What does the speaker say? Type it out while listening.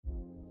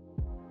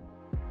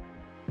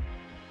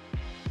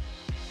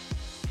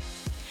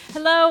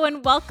Hello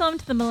and welcome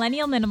to the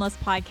Millennial Minimalist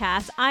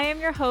Podcast. I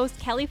am your host,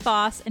 Kelly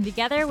Foss, and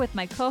together with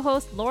my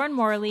co-host, Lauren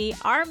Morley,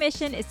 our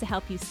mission is to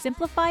help you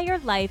simplify your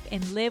life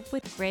and live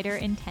with greater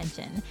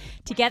intention.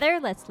 Together,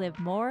 let's live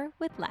more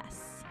with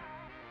less.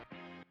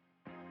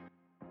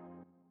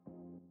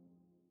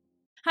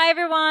 Hi,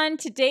 everyone.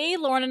 Today,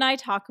 Lauren and I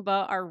talk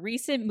about our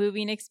recent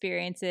moving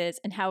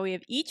experiences and how we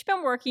have each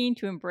been working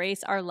to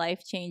embrace our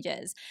life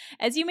changes.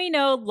 As you may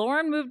know,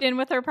 Lauren moved in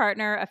with her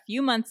partner a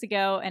few months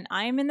ago, and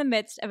I am in the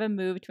midst of a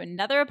move to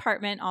another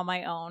apartment on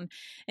my own.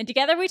 And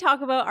together, we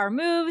talk about our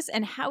moves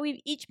and how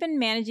we've each been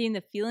managing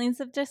the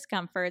feelings of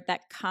discomfort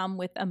that come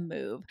with a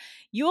move.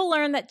 You will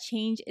learn that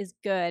change is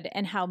good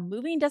and how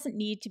moving doesn't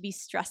need to be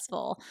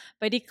stressful.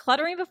 By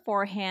decluttering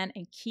beforehand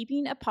and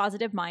keeping a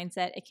positive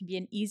mindset, it can be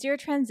an easier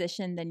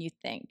transition than you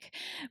think.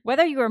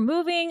 Whether you are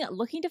moving,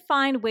 looking to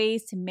find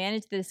ways to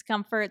manage the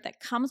discomfort that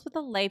comes with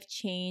a life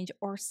change,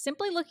 or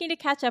simply looking to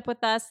catch up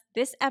with us,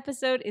 this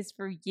episode is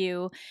for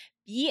you.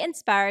 Be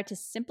inspired to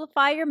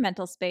simplify your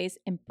mental space,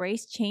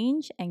 embrace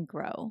change, and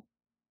grow.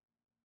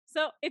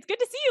 So it's good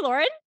to see you,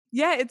 Lauren.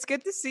 Yeah, it's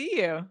good to see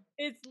you.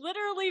 It's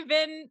literally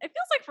been, it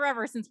feels like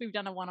forever since we've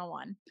done a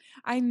one-on-one.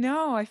 I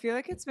know. I feel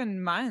like it's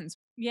been months.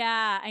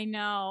 Yeah, I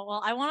know.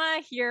 Well, I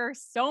want to hear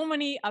so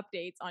many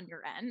updates on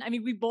your end. I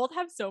mean, we both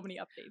have so many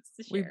updates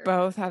to We share.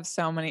 both have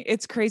so many.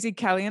 It's crazy.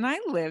 Kelly and I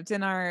lived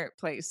in our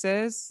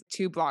places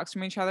 2 blocks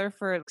from each other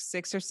for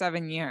 6 or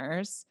 7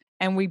 years.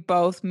 And we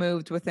both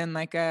moved within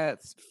like a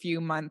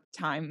few month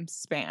time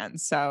span.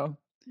 So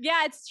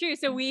Yeah, it's true.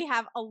 So we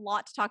have a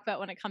lot to talk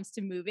about when it comes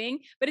to moving,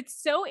 but it's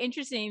so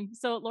interesting.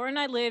 So Lauren and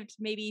I lived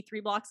maybe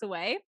 3 blocks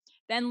away.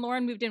 Then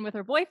Lauren moved in with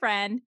her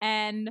boyfriend,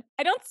 and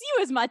I don't see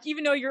you as much,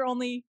 even though you're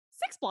only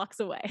 6 blocks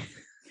away.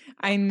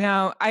 I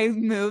know I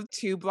moved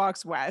 2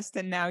 blocks west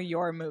and now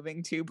you're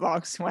moving 2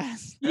 blocks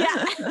west.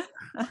 Yeah.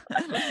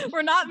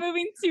 We're not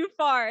moving too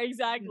far.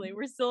 Exactly.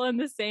 We're still in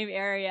the same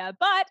area,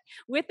 but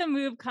with the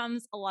move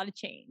comes a lot of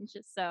change.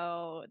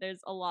 So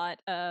there's a lot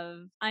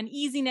of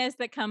uneasiness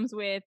that comes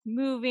with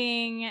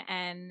moving.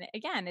 And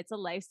again, it's a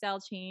lifestyle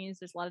change.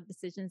 There's a lot of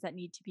decisions that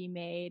need to be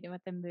made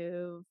with the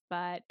move.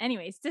 But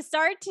anyways, to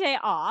start today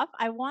off,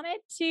 I wanted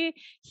to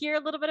hear a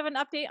little bit of an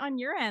update on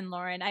your end,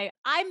 Lauren.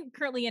 I'm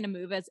currently in a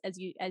move as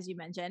you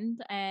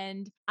mentioned,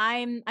 and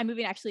I'm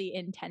moving actually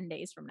in 10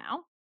 days from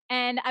now.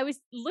 And I was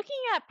looking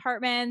at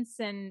apartments,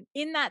 and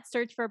in that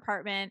search for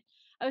apartment,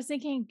 I was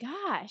thinking,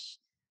 gosh,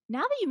 now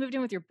that you moved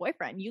in with your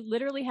boyfriend, you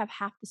literally have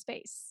half the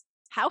space.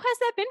 How has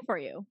that been for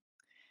you?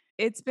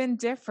 It's been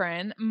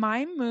different.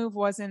 My move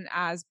wasn't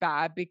as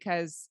bad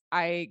because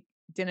I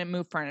didn't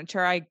move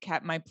furniture. I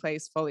kept my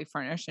place fully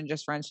furnished and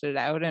just rented it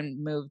out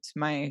and moved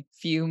my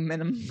few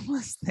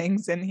minimalist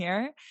things in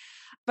here.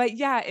 But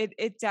yeah,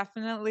 it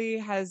definitely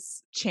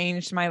has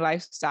changed my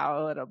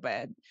lifestyle a little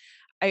bit.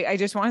 I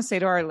just want to say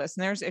to our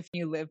listeners, if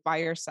you live by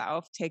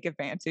yourself, take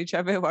advantage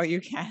of it while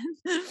you can.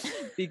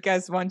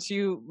 Because once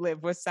you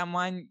live with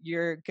someone,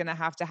 you're going to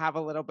have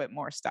a little bit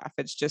more stuff.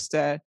 It's just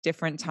a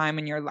different time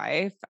in your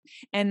life.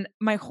 And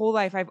my whole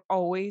life, I've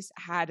always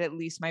had at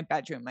least my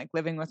bedroom, like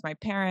living with my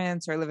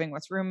parents or living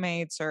with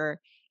roommates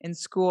or in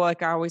school.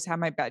 Like I always had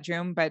my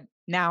bedroom, but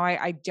now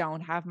I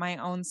don't have my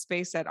own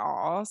space at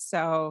all.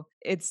 So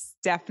it's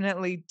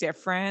definitely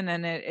different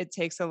and it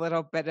takes a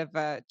little bit of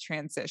a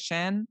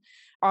transition.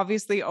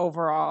 Obviously,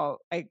 overall,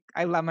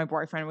 I love my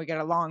boyfriend. We get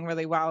along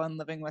really well and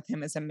living with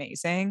him is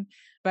amazing.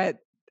 But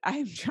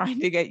I'm trying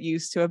to get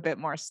used to a bit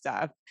more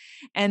stuff.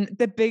 And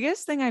the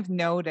biggest thing I've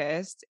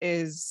noticed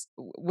is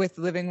with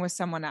living with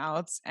someone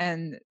else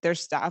and their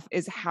stuff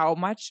is how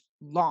much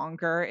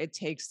longer it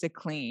takes to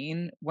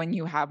clean when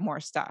you have more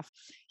stuff.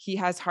 He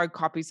has hard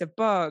copies of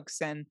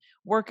books and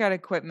workout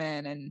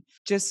equipment and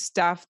just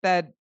stuff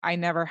that I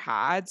never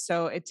had.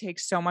 So it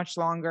takes so much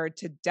longer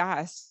to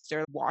dust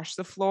or wash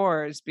the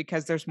floors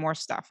because there's more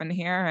stuff in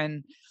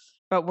here.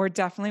 But we're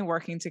definitely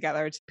working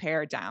together to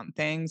pare down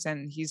things.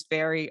 And he's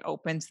very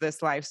open to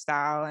this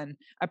lifestyle and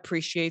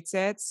appreciates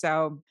it.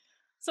 So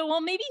So,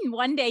 well, maybe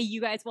one day you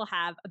guys will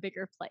have a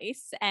bigger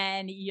place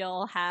and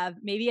you'll have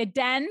maybe a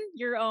den,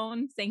 your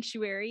own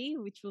sanctuary,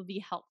 which will be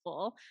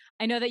helpful.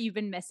 I know that you've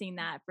been missing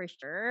that for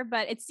sure,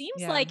 but it seems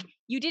yeah. like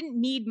you didn't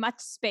need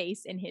much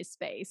space in his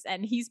space.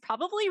 And he's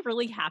probably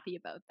really happy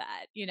about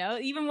that.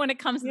 Even when it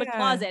comes to the Yeah.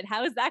 closet,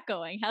 how is that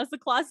going? How's the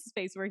closet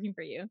space working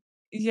for you?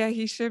 Yeah,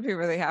 he should be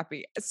really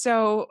happy.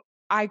 So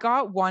I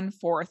got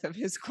 1/4 of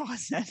his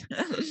closet.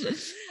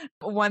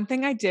 One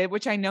thing I did,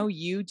 which I know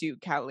you do,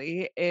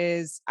 Kelly,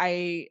 is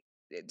I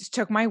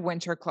took my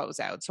winter clothes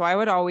out. So I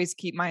would always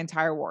keep my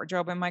entire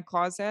wardrobe in my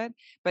closet,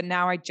 but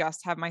now I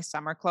just have my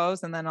summer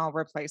clothes and then I'll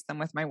replace them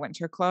with my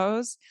winter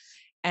clothes.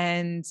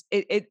 And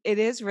it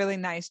is really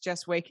nice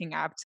just waking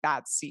up to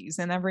that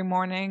season every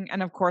morning.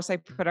 And of course, I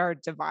put our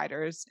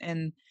dividers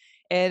in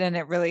it, and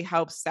it really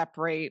helps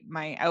separate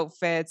my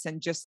outfits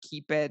and just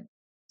keep it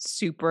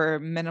super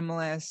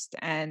minimalist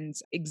and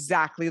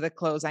exactly the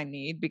clothes I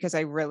need because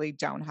I really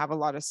don't have a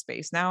lot of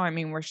space now. I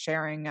mean, we're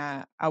sharing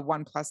a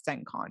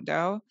 1+10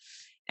 condo.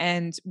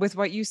 And with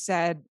what you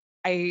said,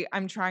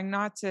 I'm trying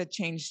not to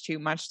change too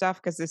much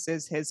stuff because this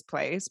is his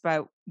place,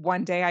 but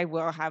one day I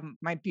will have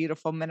my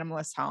beautiful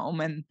minimalist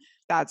home, and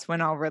that's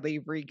when I'll really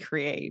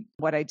recreate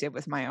what I did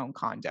with my own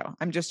condo.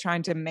 I'm just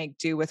trying to make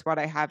do with what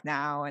I have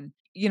now, and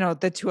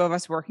the two of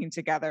us working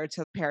together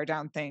to pare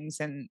down things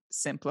and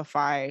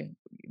simplify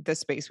the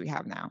space we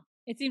have now.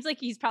 It seems like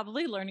he's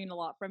probably learning a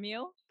lot from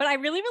you. But I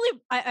really, really,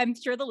 I'm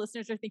sure the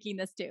listeners are thinking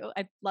this too.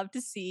 I'd love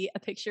to see a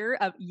picture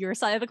of your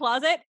side of the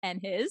closet and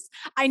his.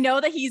 I know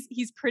that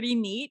he's pretty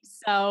neat.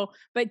 So,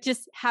 but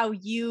just how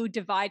you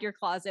divide your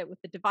closet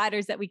with the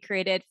dividers that we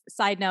created.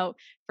 Side note,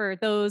 for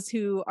those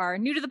who are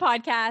new to the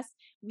podcast,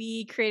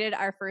 we created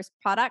our first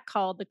product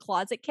called the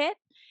Closet Kit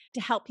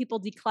to help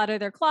people declutter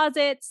their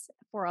closets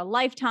for a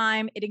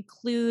lifetime. It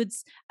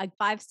includes a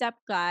 5-step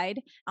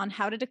guide on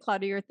how to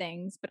declutter your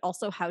things, but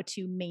also how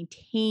to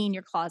maintain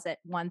your closet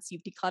once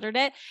you've decluttered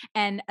it.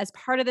 And as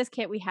part of this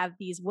kit, we have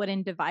these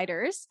wooden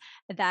dividers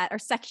that are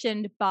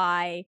sectioned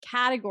by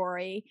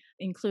category,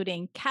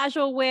 including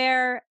casual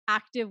wear,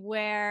 active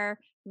wear,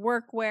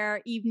 workwear,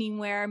 evening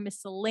wear,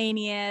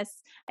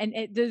 miscellaneous, and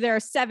there are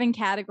 7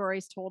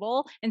 categories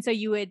total. And so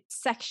you would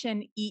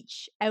section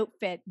each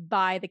outfit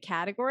by the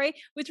category,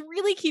 which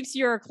really keeps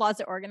your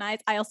closet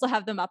organized. I also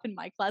have them up in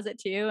my closet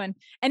too. And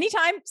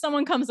anytime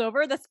someone comes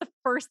over, that's the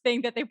first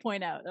thing that they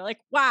point out. They're like,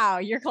 wow,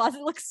 your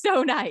closet looks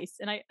so nice.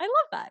 And I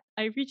love that.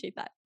 I appreciate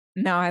that.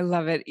 No, I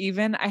love it.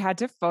 Even I had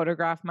to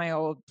photograph my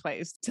old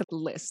place to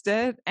list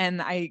it, and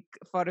I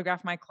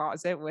photographed my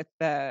closet with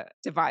the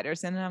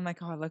dividers in it. I'm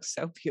like, "Oh, it looks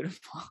so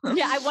beautiful."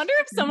 Yeah, I wonder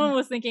if someone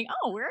was thinking,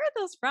 "Oh, where are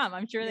those from?"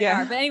 I'm sure they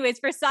are. Yeah. But anyways,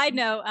 for side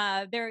note,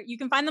 there you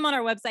can find them on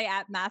our website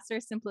at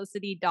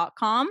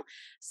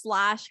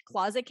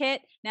mastersimplicity.com/closet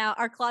kit. Now,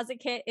 our closet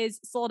kit is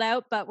sold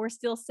out, but we're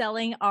still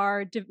selling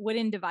our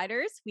wooden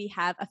dividers. We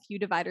have a few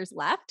dividers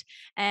left,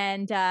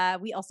 and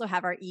we also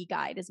have our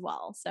e-guide as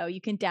well. So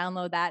you can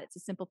download that. It's a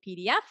simple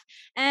PDF,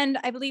 and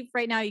I believe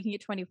right now you can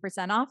get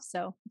 20% off.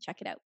 So check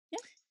it out. Yeah.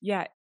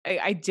 Yeah,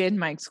 I did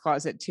Mike's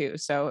closet too,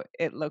 so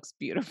it looks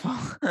beautiful.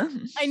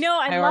 I know.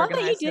 I I love that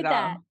you organized it did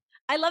that. all.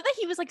 I love that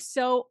he was like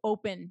so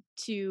open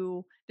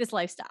to this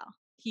lifestyle.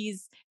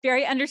 He's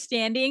very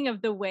understanding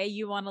of the way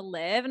you want to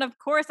live. And of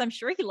course, I'm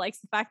sure he likes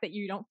the fact that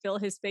you don't fill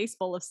his space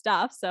full of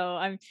stuff.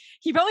 So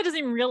he probably doesn't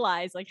even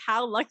realize like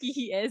how lucky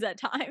he is at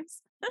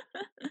times.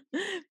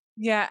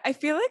 Yeah, I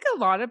feel like a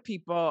lot of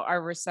people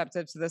are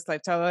receptive to this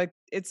lifestyle. Like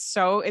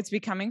it's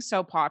becoming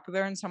so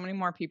popular and so many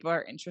more people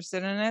are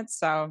interested in it.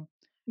 So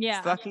it's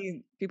Yeah.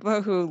 lucky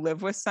people who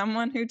live with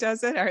someone who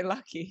does it are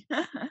lucky.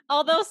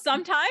 Although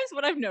sometimes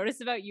what I've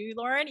noticed about you,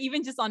 Lauren,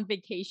 even just on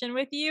vacation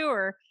with you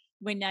or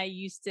when I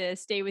used to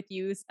stay with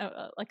you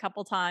a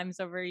couple times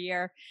over a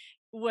year,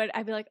 would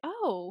I'd be like,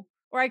 oh,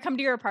 or I come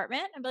to your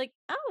apartment, I'd be like,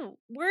 oh,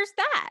 where's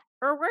that?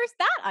 Or where's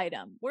that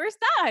item? Where's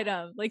that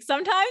item? Like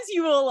sometimes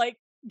you will like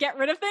get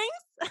rid of things.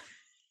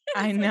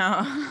 I It's like,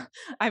 know.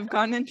 I've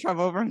gotten in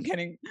trouble from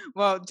getting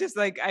well, just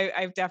like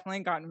I've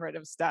definitely gotten rid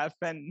of stuff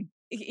and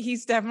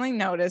he's definitely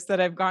noticed that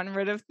I've gotten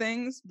rid of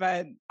things,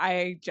 but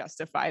I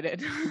justified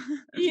it.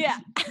 yeah.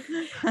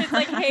 It's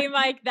like, hey,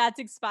 Mike, that's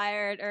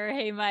expired. Or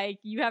hey, Mike,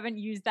 you haven't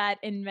used that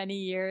in many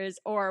years.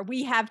 Or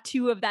we have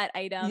 2 of that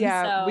item.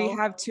 Yeah, we So,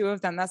 have 2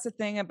 of them. That's the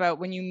thing about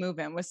when you move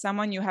in with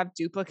someone, you have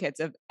duplicates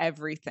of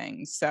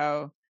everything.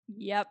 So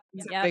yep.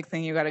 it's a Yep. big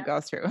thing you gotta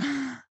go through.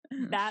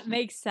 That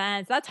makes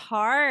sense. That's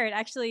hard.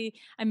 Actually,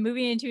 I'm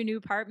moving into a new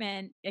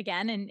apartment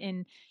again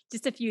in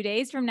just a few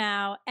days from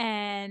now.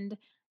 And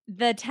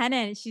the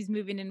tenant, she's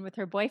moving in with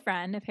her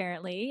boyfriend,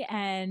 apparently.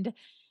 And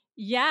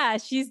yeah,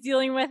 she's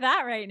dealing with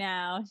that right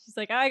now. She's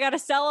like, oh, I got to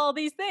sell all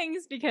these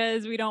things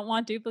because we don't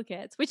want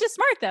duplicates, which is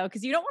smart though,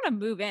 because you don't want to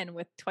move in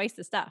with twice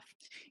the stuff.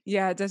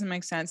 Yeah, it doesn't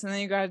make sense, and then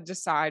you gotta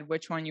decide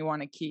which one you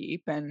wanna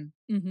keep, and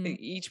Hmm.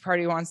 each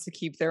party wants to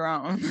keep their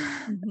own.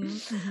 Hmm.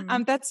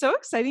 Hmm. That's so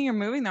exciting you're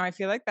moving though. I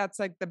feel like that's,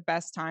 like, the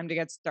best time to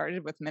get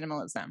started with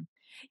minimalism.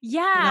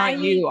 Yeah. I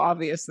Not mean, you,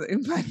 obviously,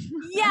 but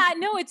yeah,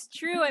 no, it's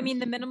true. I mean,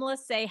 the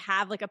minimalists say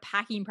have like a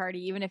packing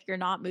party, even if you're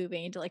not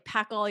moving, to like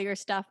pack all your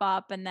stuff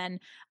up and then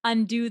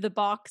undo the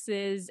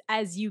boxes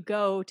as you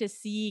go to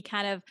see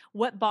kind of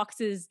what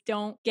boxes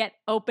don't get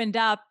opened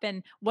up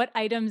and what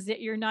items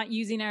that you're not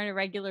using on a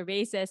regular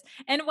basis.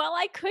 And while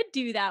I could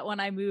do that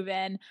when I move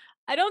in,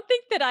 I don't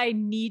think that I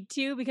need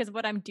to because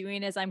what I'm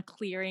doing is I'm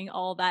clearing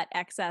all that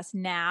excess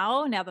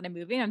now that I'm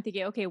moving. I'm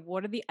thinking, okay,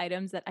 what are the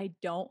items that I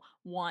don't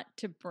want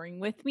to bring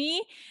with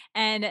me?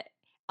 And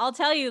I'll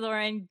tell you,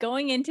 Lauren,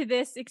 going into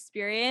this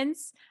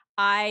experience,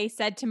 I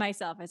said to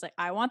myself, I was like,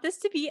 I want this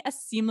to be a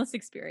seamless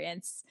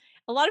experience.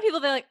 A lot of people,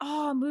 they're like,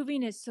 oh,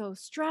 moving is so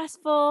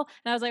stressful.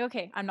 And I was like,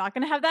 okay, I'm not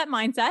going to have that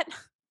mindset.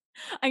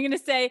 I'm going to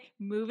say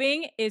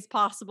moving is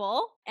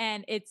possible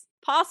and it's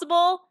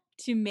possible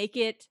to make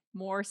it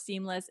more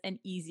seamless and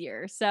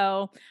easier.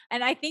 So,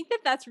 and I think that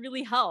that's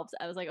really helped.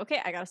 I was like,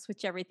 okay, I got to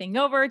switch everything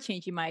over,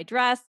 changing my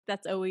address.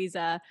 That's always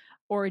a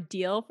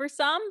ordeal for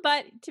some,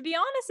 but to be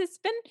honest, it's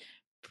been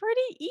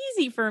pretty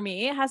easy for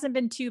me. It hasn't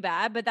been too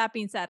bad, but that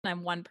being said,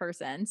 I'm one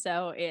person,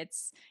 so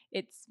it's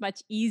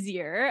much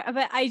easier.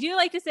 But I do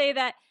like to say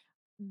that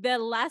the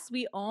less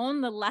we own,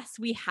 the less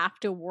we have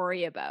to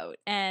worry about.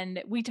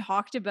 And we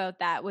talked about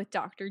that with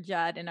Dr.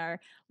 Judd in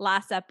our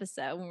last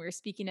episode when we were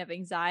speaking of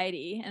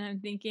anxiety. And I'm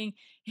thinking,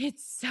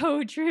 it's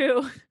so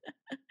true.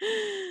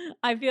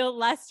 I feel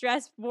less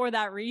stressed for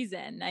that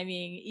reason. I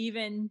mean,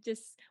 even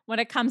just when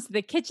it comes to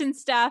the kitchen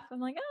stuff,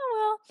 I'm like,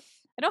 oh, well,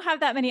 I don't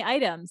have that many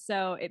items.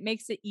 So it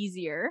makes it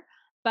easier.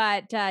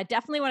 But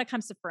definitely when it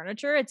comes to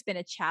furniture, it's been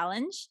a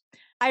challenge.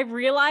 I've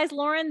realized,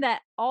 Lauren,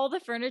 that all the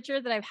furniture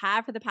that I've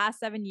had for the past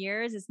 7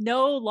 years is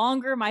no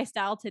longer my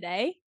style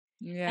today.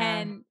 Yeah.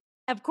 And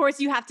of course,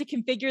 you have to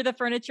configure the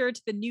furniture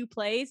to the new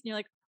place. And you're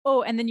like,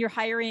 oh, and then you're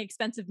hiring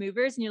expensive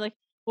movers. And you're like,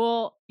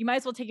 well, you might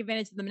as well take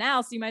advantage of them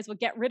now. So you might as well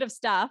get rid of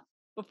stuff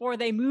before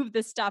they move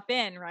the stuff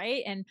in,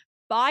 right? And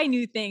buy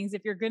new things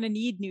if you're going to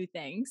need new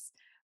things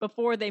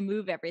before they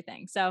move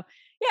everything. So,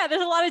 yeah,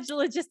 there's a lot of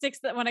logistics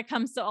that when it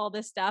comes to all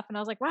this stuff. And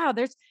I was like, wow,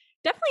 there's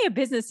definitely a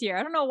business here.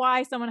 I don't know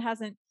why someone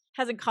hasn't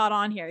caught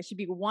on here. It should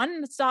be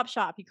one stop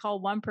shop. You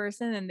call one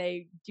person and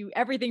they do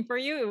everything for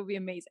you. It would be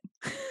amazing.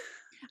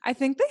 I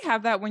think they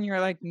have that when you're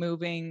like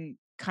moving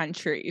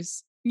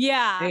countries.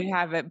 Yeah. They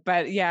have it,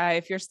 but yeah,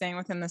 if you're staying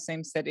within the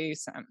same city,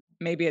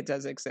 maybe it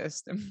does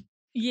exist.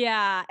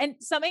 Yeah. And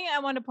something I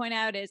want to point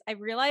out is I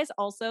realize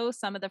also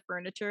some of the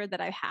furniture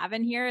that I have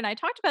in here, and I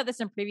talked about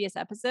this in previous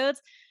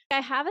episodes. I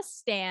have a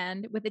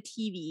stand with a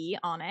TV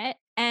on it,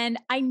 and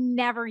I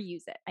never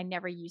use it. I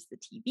never use the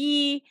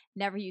TV,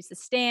 never use the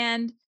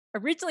stand.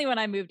 Originally, when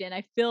I moved in,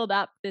 I filled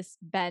up this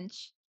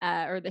bench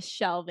or the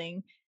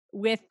shelving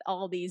with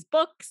all these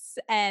books.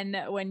 And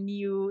when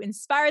you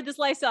inspired this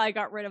lifestyle, I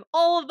got rid of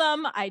all of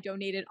them. I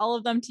donated all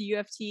of them to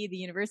UFT, the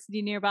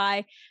university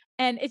nearby,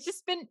 and it's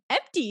just been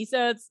empty.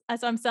 So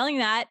I'm selling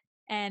that.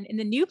 And in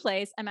the new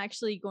place, I'm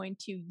actually going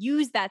to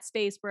use that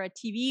space where a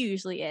TV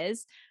usually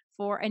is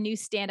for a new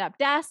stand-up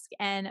desk.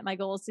 And my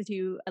goal is to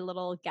do a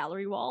little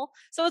gallery wall.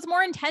 So it's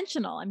more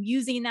intentional. I'm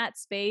using that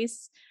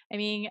space. I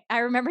mean, I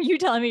remember you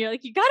telling me, you're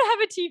like, you got to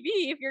have a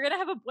TV if you're going to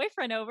have a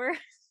boyfriend over.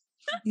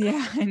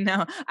 Yeah, I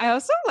know. I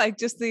also like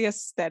just the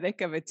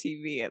aesthetic of a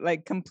TV. It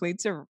like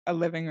completes a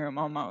living room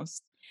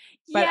almost.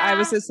 But I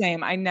was Yeah. the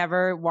same. I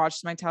never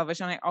watched my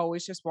television. I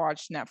always just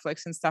watched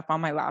Netflix and stuff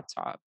on my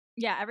laptop.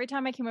 Yeah, every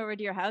time I came over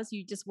to your house,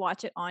 you just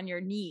watch it on your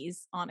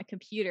knees on a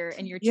computer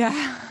and your TV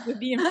Yeah. would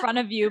be in front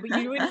of you,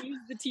 but you wouldn't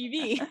use the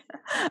TV.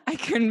 I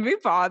couldn't be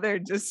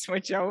bothered to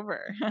switch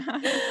over.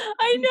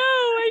 I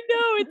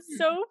know. It's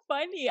so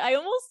funny. I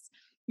almost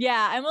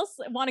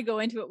want to go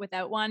into it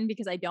without one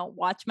because I don't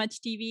watch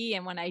much TV.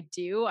 And when I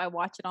do, I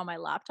watch it on my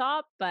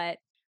laptop. But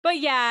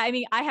yeah, I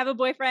mean, I have a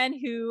boyfriend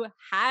who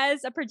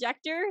has a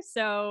projector,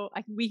 so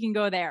we can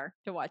go there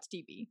to watch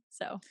TV.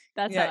 So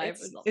that's how Yeah, I've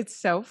it's resolved it. it's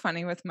so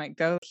funny with Mike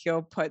though.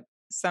 He'll put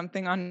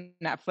something on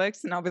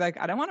Netflix and I'll be like,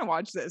 I don't want to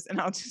watch this.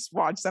 And I'll just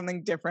watch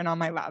something different on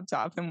my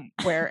laptop and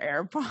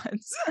wear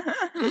AirPods.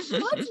 Well, that's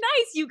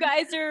nice. You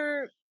guys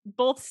are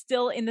both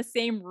still in the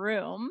same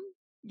room.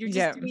 You're just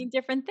Yeah. doing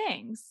different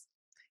things.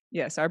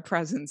 Yes, our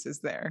presence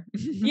is there.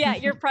 Yeah,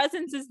 your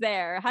presence is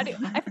there. How do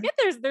I forget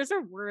there's a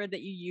word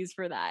that you use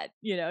for that.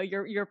 You know,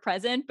 you're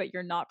present, but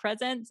you're not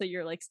present. So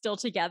you're like still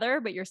together,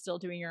 but you're still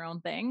doing your own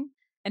thing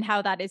and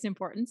how that is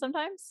important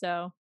sometimes.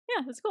 So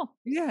yeah, that's cool.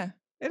 Yeah,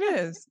 it Yeah,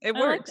 is. It I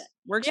like works. that.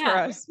 Works for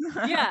Yeah. us.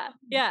 Yeah.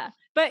 Yeah.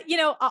 But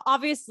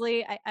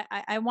obviously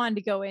I wanted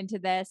to go into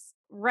this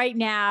right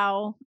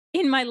now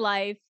in my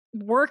life.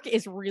 Work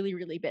is really,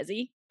 really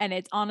busy and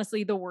it's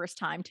honestly the worst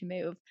time to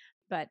move.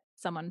 But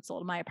someone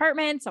sold my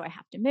apartment, so I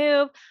have to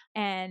move.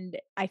 And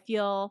I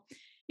feel,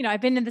 I've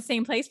been in the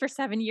same place for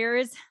 7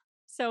 years.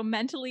 So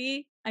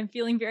mentally, I'm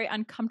feeling very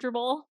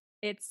uncomfortable.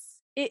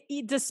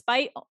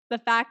 Despite the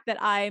fact that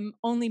I'm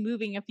only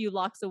moving a few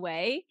blocks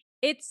away,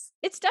 it's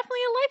definitely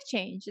a life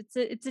change.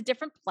 It's a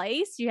different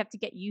place. You have to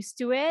get used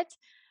to it.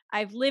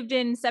 I've lived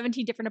in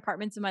 17 different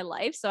apartments in my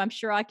life, so I'm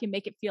sure I can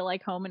make it feel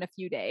like home in a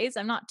few days.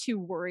 I'm not too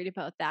worried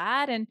about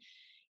that. And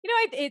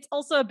it's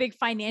also a big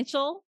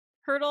financial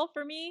hurdle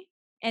for me.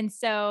 And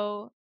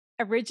so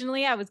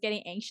originally I was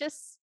getting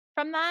anxious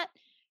from that.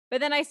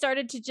 But then I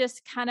started to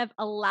just kind of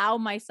allow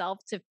myself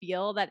to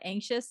feel that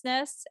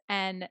anxiousness.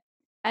 And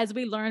as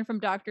we learned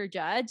from Dr.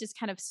 Judd, just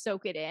kind of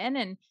soak it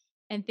in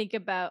and think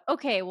about,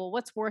 okay, well,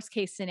 what's worst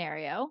case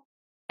scenario?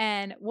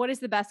 And what is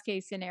the best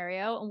case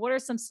scenario? And what are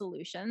some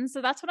solutions?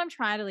 So that's what I'm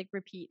trying to like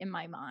repeat in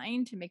my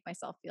mind to make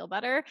myself feel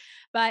better.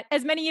 But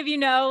as many of you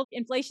know,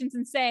 inflation's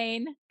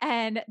insane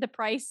and the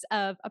price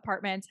of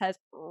apartments has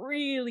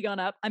really gone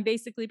up. I'm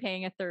basically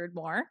paying a third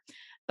more,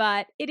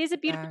 but it is a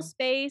beautiful Yeah.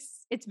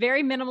 space. It's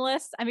very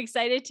minimalist. I'm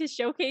excited to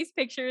showcase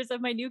pictures of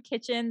my new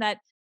kitchen that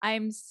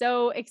I'm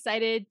so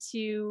excited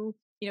to,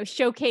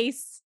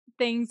 showcase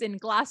things in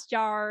glass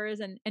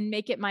jars and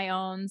make it my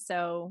own.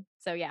 So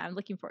yeah, I'm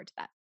looking forward to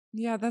that.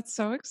 Yeah, that's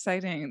so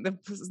exciting. The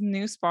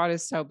new spot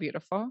is so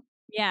beautiful.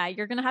 Yeah,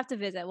 you're gonna have to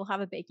visit. We'll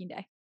have a baking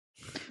day.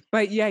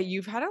 But yeah,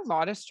 you've had a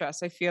lot of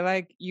stress. I feel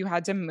like you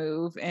had to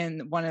move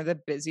in one of the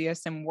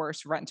busiest and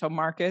worst rental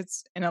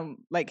markets in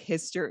like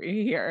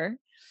history here.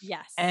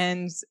 Yes.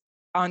 And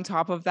on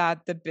top of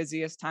that, the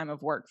busiest time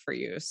of work for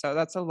you. So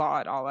that's a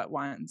lot all at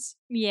once.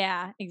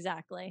 Yeah,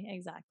 exactly,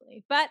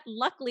 exactly. But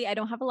luckily, I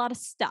don't have a lot of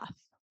stuff.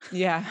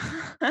 Yeah.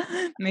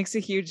 Makes a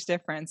huge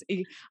difference.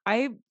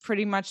 I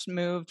pretty much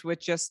moved with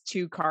just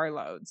 2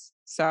 carloads.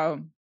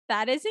 So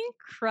That is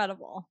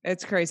incredible.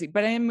 it's crazy,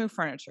 but I didn't move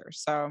furniture.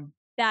 So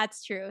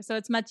That's true. So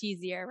it's much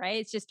easier,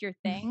 right? It's just your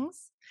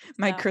things.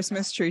 my So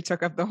Christmas tree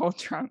took up the whole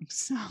trunk.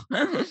 So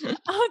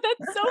oh,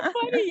 that's so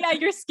funny. Yeah,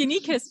 your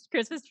skinny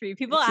Christmas tree.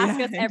 People ask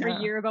yeah, us I every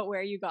know. year about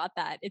where you got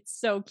that. It's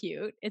so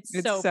cute. It's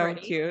It's so so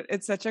pretty. cute.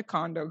 It's such a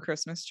condo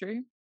Christmas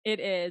tree. It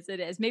is.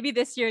 It is. Maybe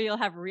this year you'll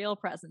have real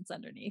presents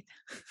underneath.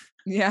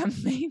 Yeah,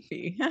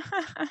 maybe.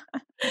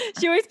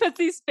 She always puts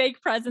these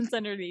fake presents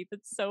underneath.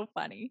 It's so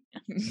funny.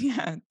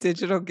 Yeah,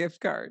 digital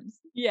gift cards.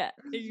 Yeah,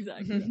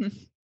 exactly.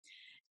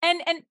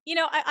 And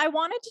I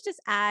wanted to just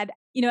add,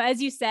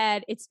 as you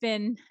said, it's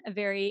been a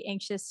very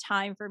anxious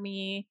time for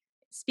me.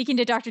 Speaking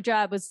to Dr.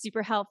 Judd was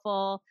super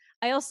helpful.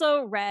 I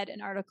also read an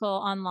article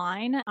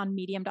online on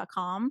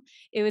medium.com.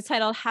 It was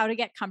titled How to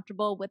Get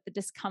Comfortable with the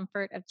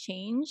Discomfort of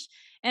Change.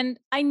 And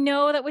I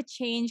know that with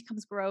change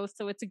comes growth,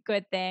 so it's a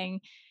good thing.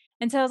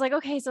 And so I was like,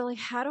 okay, so like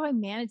how do I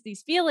manage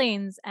these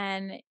feelings?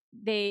 And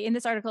they in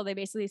this article they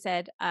basically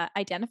said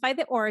identify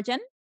the origin.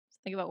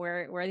 Think about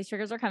where these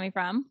triggers are coming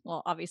from.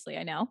 Well, obviously,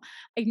 I know.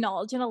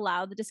 Acknowledge and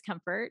allow the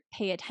discomfort.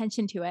 Pay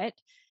attention to it,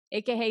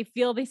 aka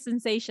feel the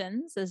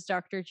sensations, as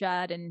Dr.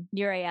 Judd and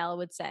Nirael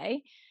would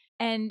say,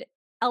 and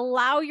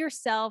allow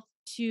yourself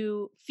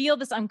to feel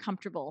this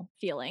uncomfortable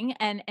feeling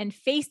and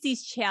face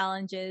these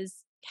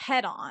challenges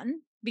head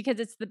on because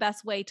it's the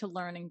best way to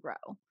learn and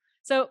grow.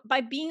 So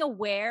by being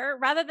aware,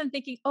 rather than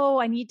thinking, "Oh,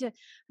 I need to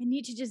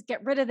just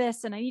get rid of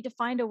this and I need to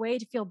find a way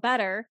to feel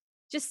better,"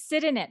 just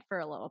sit in it for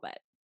a little bit.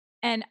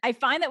 And I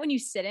find that when you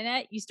sit in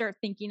it, you start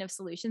thinking of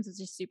solutions, which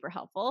is super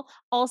helpful.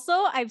 Also,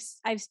 I've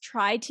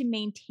tried to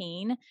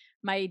maintain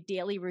my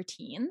daily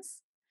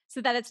routines so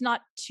that it's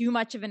not too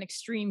much of an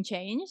extreme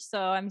change. So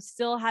I'm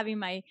still having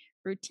my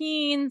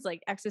routines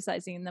like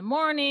exercising in the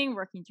morning,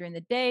 working during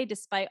the day,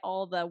 despite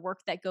all the work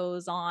that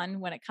goes on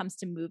when it comes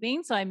to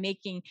moving. So I'm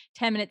making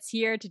 10 minutes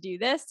here to do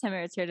this, 10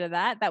 minutes here to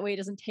that. That way it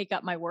doesn't take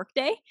up my work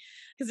day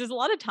because there's a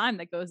lot of time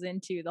that goes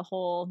into the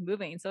whole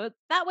moving. So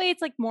that way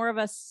it's like more of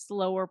a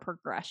slower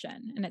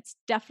progression and it's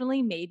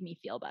definitely made me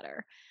feel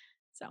better.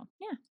 So,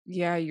 yeah.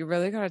 Yeah, you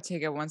really gotta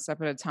take it one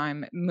step at a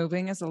time.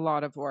 Moving is a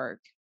lot of work,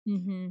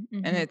 Mhm.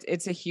 and Mhm.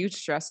 it's a huge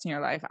stress in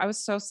your life. I was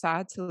so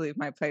sad to leave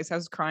my place. I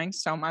was crying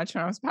so much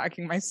when I was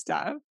packing my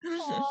stuff.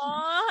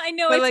 Aw, I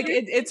know But, it's like,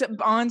 your it's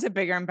on to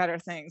bigger and better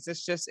things.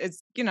 It's just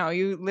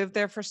you live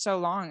there for so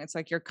long. It's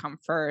like your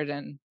comfort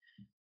and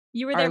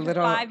you were our there for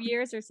little 5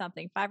 years or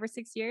something, 5 or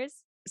 6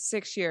 years?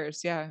 6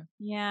 years, yeah.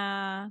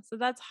 Yeah, so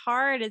that's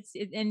hard,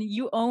 and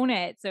you own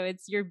it, so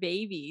it's your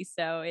baby,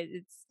 so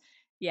it's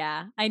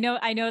yeah, I know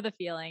the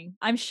feeling.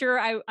 I'm sure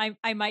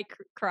I might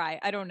cry,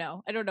 I don't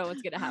know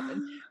what's gonna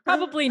happen.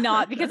 Probably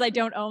not because I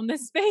don't own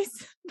this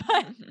space,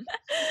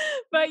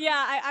 but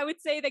yeah, I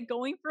would say that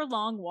going for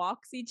long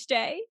walks each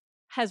day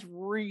has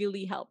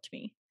really helped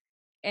me,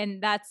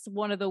 and that's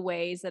one of the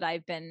ways that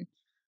I've been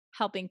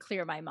helping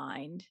clear my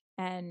mind,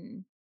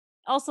 and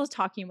also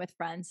talking with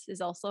friends is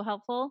also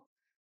helpful.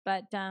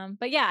 But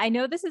yeah, I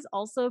know this has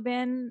also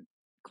been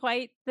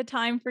quite the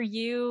time for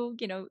you,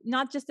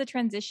 not just the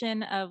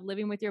transition of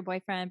living with your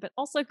boyfriend, but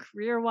also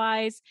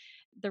career-wise.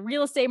 The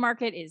real estate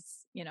market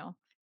is,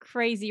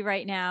 crazy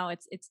right now.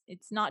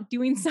 It's not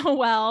doing so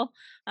well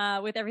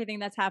with everything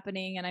that's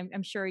happening, and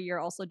I'm sure you're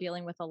also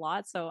dealing with a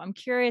lot. So I'm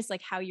curious,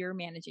 like how you're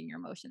managing your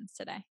emotions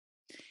today.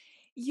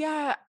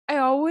 Yeah,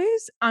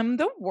 I'm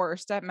the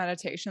worst at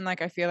meditation.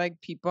 Like, I feel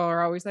like people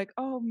are always like,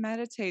 "Oh,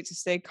 meditate to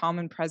stay calm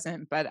and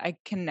present," but I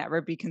can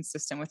never be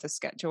consistent with a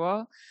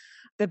schedule.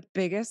 The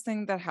biggest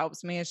thing that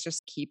helps me is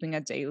just keeping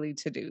a daily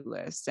to-do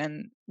list.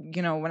 And,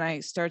 when I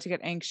start to get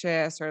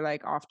anxious or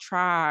like off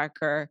track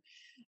or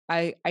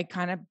I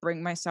kind of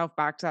bring myself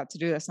back to that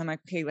to-do list. I'm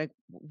like, "Okay, like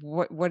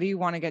what do you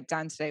want to get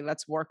done today?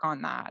 Let's work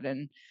on that."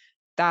 And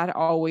that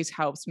always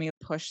helps me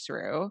push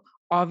through.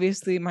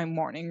 Obviously, my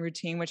morning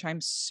routine, which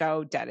I'm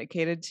so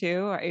dedicated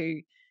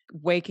to,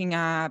 waking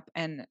up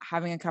and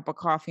having a cup of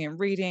coffee and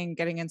reading,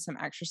 getting in some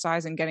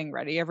exercise and getting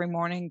ready every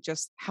morning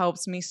just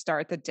helps me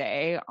start the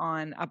day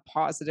on a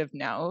positive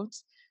note.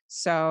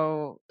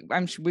 So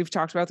I'm sure we've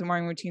talked about the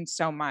morning routine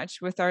so much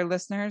with our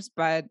listeners,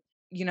 but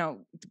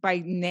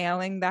by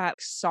nailing that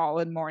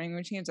solid morning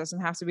routine, it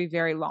doesn't have to be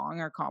very long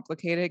or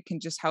complicated. It can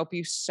just help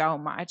you so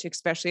much,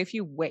 especially if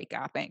you wake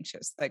up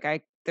anxious.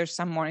 Like there's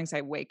some mornings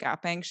I wake up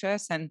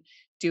anxious and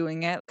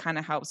doing it kind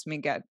of helps me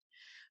get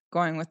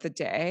going with the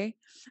day.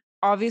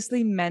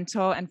 Obviously,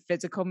 mental and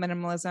physical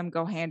minimalism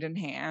go hand in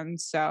hand.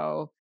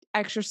 So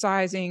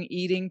exercising,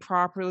 eating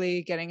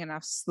properly, getting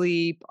enough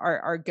sleep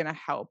are going to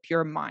help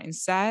your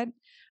mindset.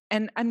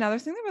 And another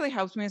thing that really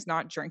helps me is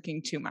not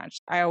drinking too much.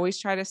 I always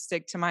try to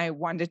stick to my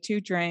 1 to 2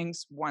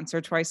 drinks once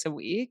or twice a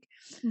week.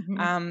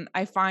 Mhm.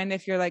 I find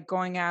if you're like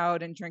going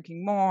out and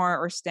drinking more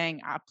or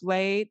staying up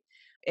late,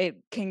 it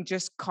can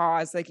just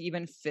cause like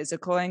even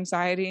physical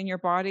anxiety in your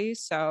body.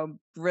 So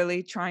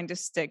really trying to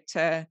stick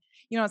to,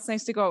 it's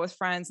nice to go out with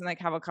friends and like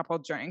have a couple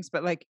drinks,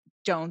 but like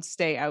don't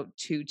stay out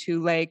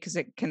too late because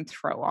it can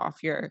throw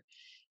off your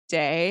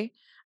day.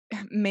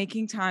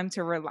 Making time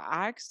to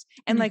relax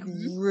and like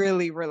Mhm.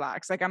 really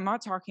relax. Like I'm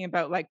not talking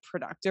about like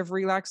productive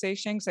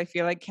relaxation because I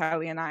feel like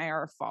Kelly and I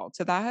are a fault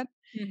to that.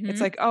 It's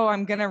Mhm. like, oh,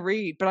 I'm gonna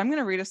read, but I'm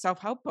gonna read a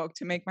self-help book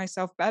to make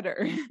myself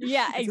better.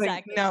 Yeah, It's like,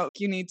 exactly. no,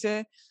 you need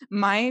to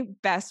my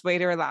best way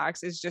to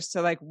relax is just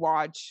to like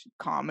watch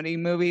comedy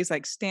movies,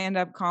 like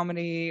stand-up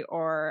comedy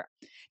or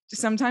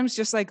sometimes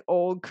just like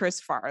old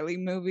Chris Farley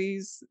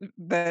movies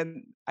that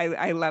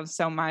I love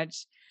so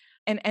much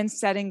and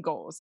setting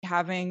goals,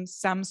 having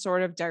some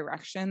sort of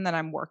direction that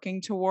I'm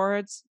working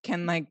towards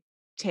can like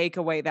take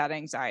away that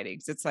anxiety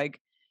because it's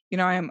like,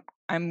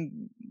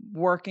 I'm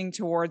working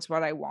towards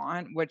what I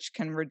want, which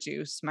can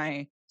reduce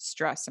my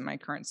stress in my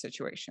current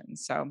situation.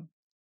 So,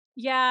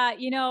 Yeah,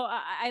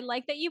 I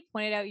like that you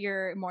pointed out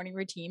your morning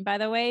routine, by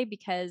the way,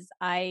 because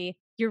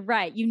you're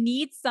right. You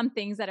need some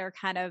things that are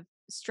kind of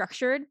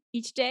structured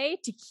each day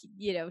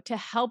to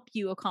help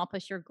you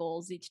accomplish your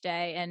goals each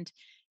day and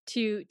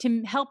to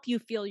help you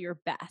feel your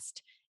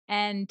best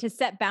and to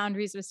set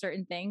boundaries with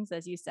certain things.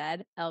 As you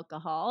said,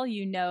 alcohol,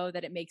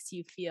 that it makes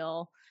you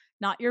feel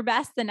not your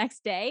best the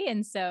next day.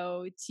 And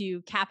so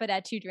to cap it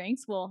at 2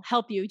 drinks will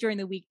help you during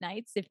the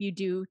weeknights if you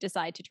do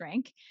decide to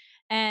drink.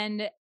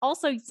 And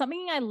also,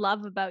 something I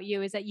love about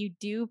you is that you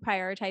do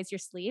prioritize your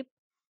sleep.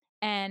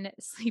 And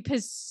sleep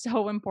is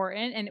so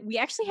important. And we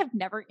actually have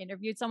never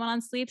interviewed someone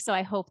on sleep, so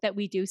I hope that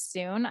we do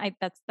soon.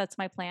 That's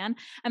my plan.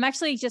 I'm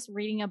actually just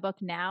reading a book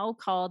now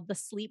called The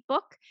Sleep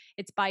Book.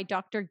 It's by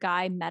Dr.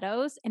 Guy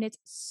Meadows, and it's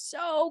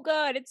so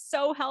good. It's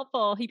so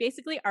helpful. He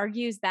basically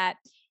argues that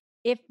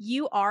if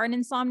you are an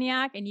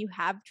insomniac and you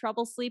have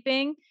trouble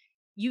sleeping,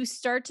 you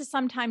start to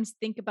sometimes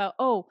think about,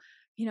 oh,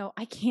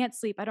 I can't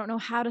sleep. I don't know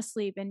how to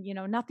sleep. And,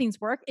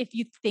 nothing's work. If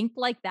you think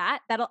like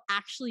that, that'll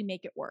actually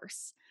make it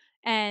worse.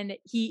 And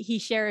he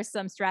shares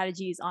some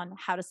strategies on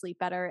how to sleep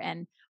better.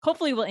 And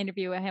hopefully we'll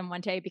interview him one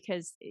day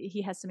because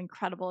he has some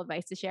incredible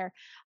advice to share.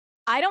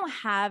 I don't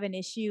have an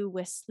issue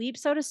with sleep,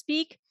 so to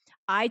speak.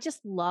 I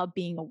just love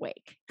being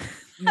awake. That's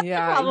the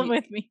yeah, problem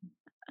with me.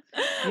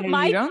 yeah, you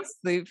My don't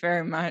sleep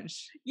very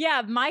much.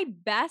 Yeah, my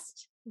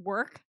best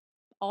work,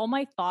 all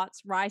my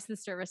thoughts rise to the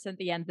surface at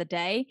the end of the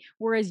day,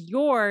 whereas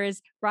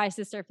yours rise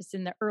to the surface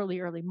in the early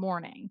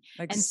morning.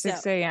 Like And so,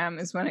 6 a.m.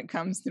 is when it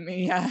comes to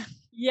me. Yeah.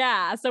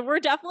 yeah, so we're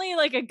definitely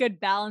like a good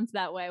balance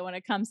that way when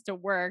it comes to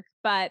work.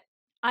 But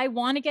I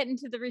want to get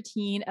into the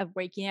routine of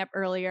waking up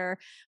earlier.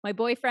 My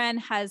boyfriend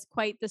has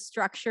quite the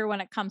structure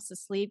when it comes to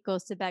sleep,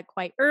 goes to bed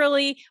quite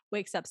early,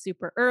 wakes up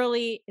super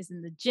early, is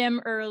in the gym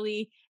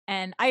early.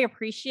 And I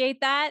appreciate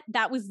that.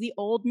 That was the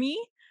old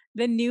me.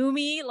 The new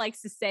me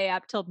likes to stay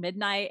up till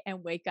midnight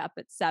and wake up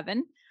at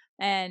 7.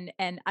 And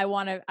I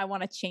want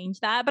to change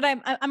that, but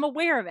I'm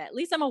aware of it. At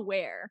least I'm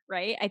aware,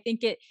 right? I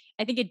think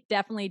it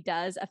definitely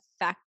does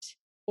affect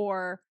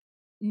or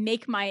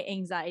make my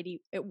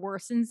anxiety, it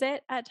worsens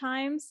it at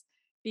times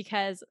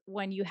because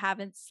when you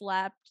haven't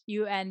slept,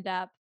 you end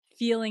up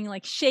feeling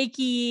like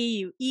shaky,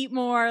 you eat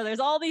more. There's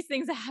all these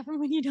things that happen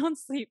when you don't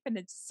sleep, and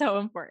it's so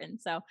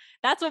important. So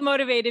that's what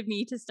motivated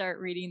me to start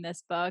reading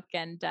this book.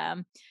 And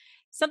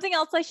something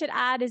else I should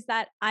add is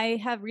that I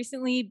have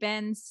recently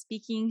been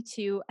speaking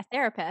to a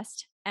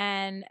therapist,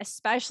 and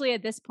especially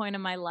at this point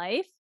in my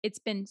life, it's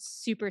been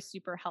super,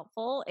 super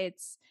helpful.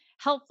 It's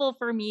helpful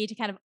for me to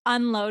kind of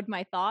unload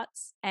my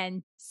thoughts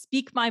and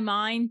speak my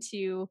mind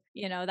to,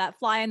 that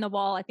fly in the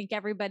wall. I think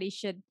everybody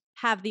should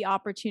have the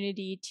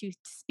opportunity to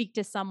speak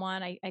to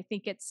someone. I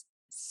think it's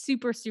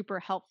super, super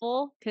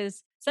helpful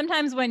because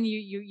sometimes when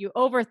you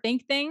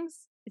overthink things,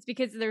 it's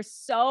because there's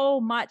so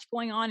much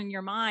going on in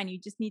your mind. You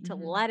just need to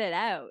Mhm. let it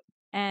out.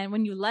 And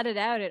when you let it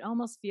out, it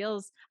almost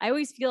feels, I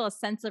always feel a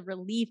sense of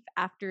relief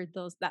after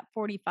that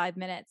 45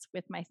 minutes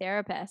with my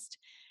therapist.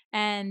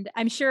 And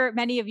I'm sure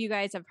many of you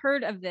guys have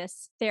heard of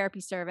this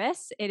therapy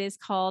service. It is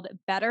called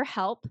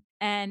BetterHelp.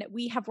 And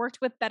we have worked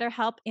with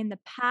BetterHelp in the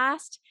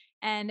past.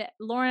 And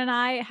Lauren and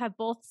I have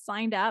both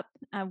signed up.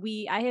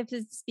 I have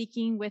been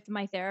speaking with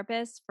my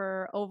therapist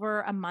for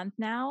over a month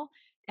now,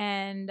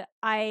 and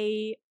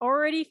I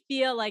already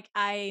feel like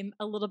I'm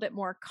a little bit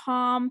more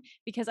calm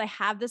because I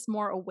have this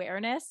more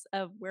awareness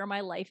of where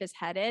my life is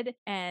headed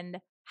and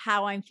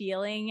how I'm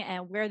feeling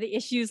and where the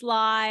issues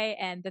lie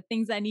and the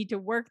things I need to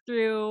work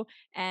through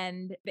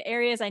and the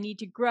areas I need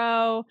to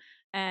grow.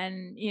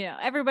 And,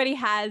 everybody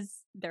has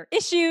their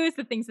issues,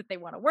 the things that they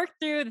want to work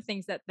through, the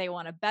things that they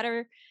want to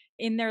better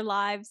in their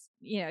lives,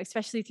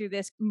 especially through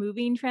this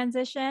moving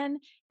transition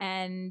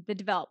and the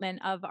development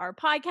of our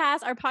podcast.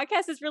 Our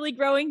podcast is really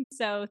growing.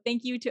 So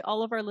thank you to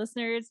all of our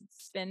listeners.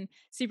 It's been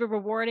super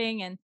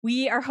rewarding and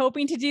we are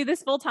hoping to do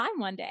this full time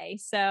one day.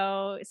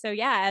 So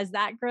yeah, as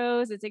that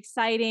grows, it's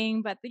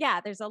exciting, but yeah,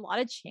 there's a lot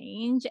of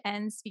change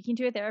and speaking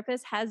to a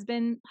therapist has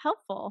been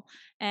helpful.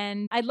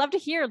 And I'd love to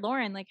hear,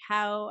 Lauren, like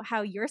how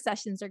your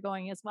sessions are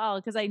going as well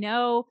because I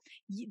know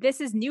this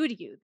is new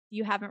to you.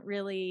 You haven't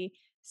really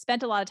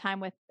spent a lot of time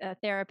with a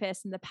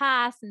therapist in the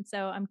past, and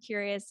so I'm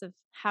curious of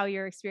how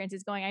your experience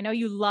is going. I know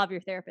you love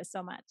your therapist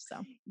so much,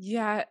 so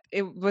Yeah,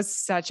 it was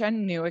such a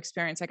new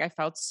experience. Like I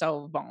felt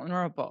so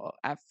vulnerable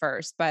at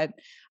first, but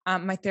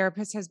my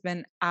therapist has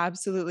been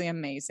absolutely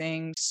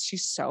amazing.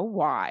 She's so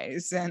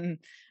wise, and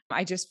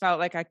I just felt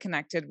like I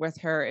connected with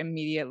her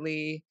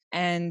immediately.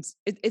 And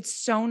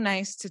it's so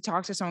nice to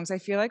talk to someone because I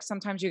feel like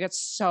sometimes you get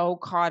so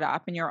caught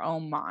up in your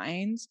own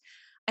mind.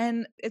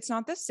 And it's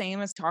not the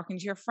same as talking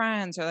to your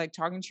friends or like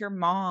talking to your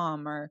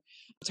mom or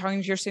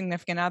talking to your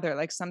significant other.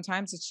 Like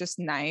sometimes it's just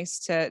nice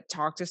to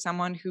talk to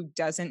someone who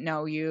doesn't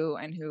know you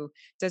and who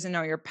doesn't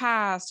know your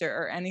past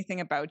or anything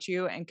about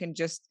you and can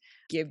just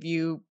give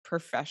you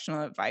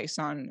professional advice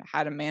on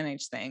how to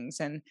manage things.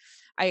 And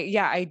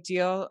yeah, I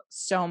deal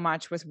so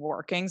much with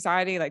work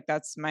anxiety. Like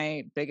that's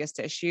my biggest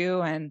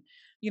issue. And,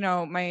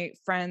 my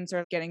friends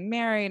are getting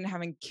married and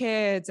having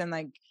kids and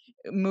like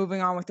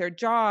moving on with their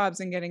jobs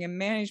and getting in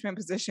management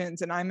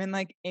positions. And I'm in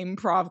like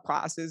improv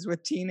classes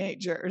with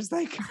teenagers.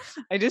 Like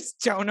I just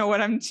don't know what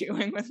I'm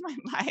doing with my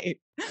life.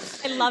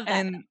 I love that.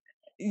 And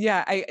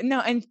yeah, I no,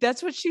 and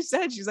that's what she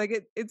said. She's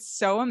like, it's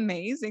so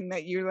amazing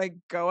that you like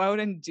go out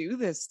and do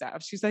this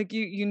stuff. She's like,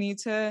 you need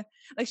to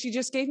like she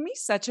just gave me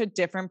such a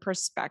different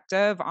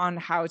perspective on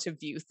how to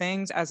view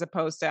things as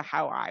opposed to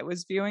how I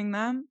was viewing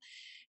them.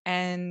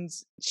 And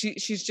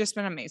she's just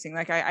been amazing.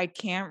 Like I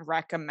can't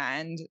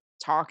recommend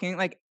talking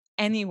like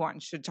anyone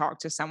should talk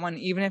to someone,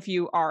 even if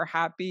you are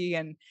happy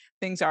and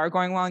things are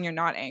going well and you're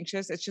not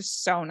anxious. It's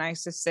just so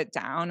nice to sit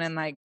down and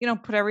like,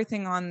 put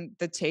everything on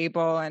the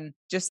table and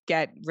just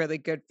get really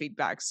good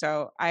feedback.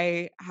 So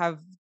I have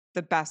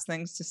the best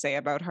things to say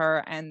about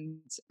her and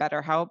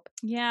BetterHelp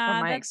from Yeah,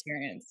 my that's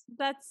experience.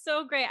 That's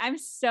so great. I'm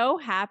so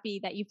happy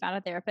that you found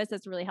a therapist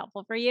that's really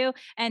helpful for you.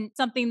 And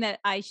something that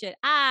I should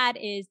add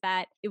is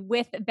that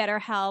with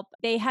BetterHelp,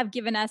 they have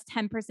given us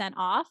 10%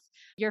 off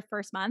your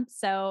first month.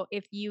 So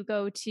if you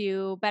go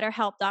to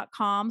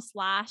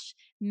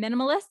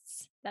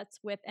betterhelp.com/minimalists,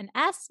 that's with an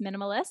S,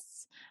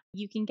 minimalists,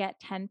 you can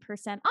get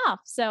 10%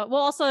 off. So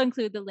we'll also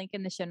include the link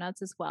in the show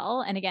notes as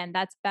well. And again,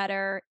 that's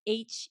better,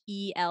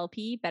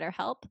 HELP,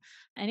 BetterHelp.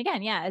 And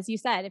again, yeah, as you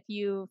said, if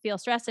you feel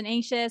stressed and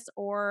anxious,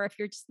 or if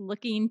you're just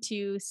looking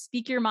to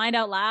speak your mind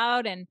out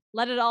loud and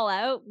let it all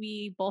out,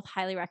 we both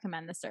highly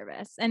recommend the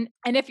service. And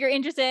if you're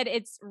interested,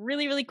 it's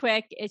really, really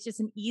quick. It's just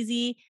an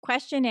easy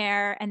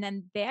questionnaire. And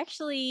then they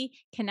actually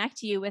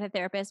connect you with a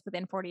therapist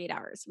within 48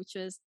 hours, which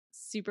was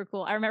super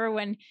cool. I remember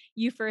when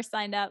you first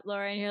signed up,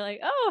 Laura, and you're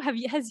like, "Oh,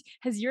 has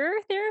your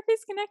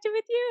therapist connected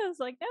with you?" I was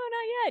like, "No,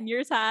 not yet." And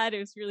yours had. It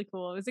was really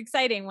cool. It was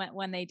exciting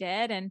when they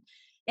did. And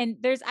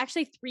there's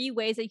actually 3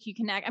 ways that you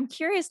connect. I'm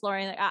curious,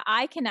 Lauren, like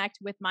I connect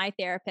with my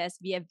therapist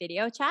via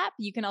video chat.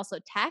 You can also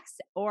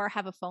text or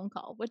have a phone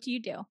call. What do you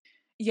do?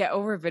 Yeah,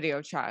 over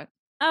video chat.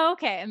 Oh,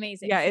 okay,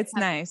 amazing. Yeah, So you it's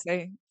have nice.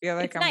 I feel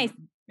like it's nice.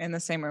 I'm in the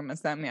same room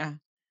as them. Yeah.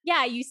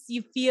 Yeah,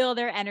 you feel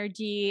their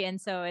energy, and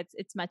so it's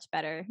much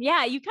better.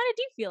 Yeah, you kinda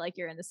do feel like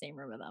you're in the same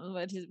room with them,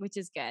 which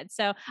is good.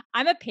 So,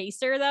 I'm a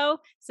pacer though,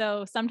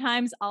 so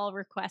sometimes I'll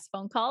request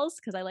phone calls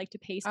because I like to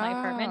pace my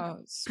apartment.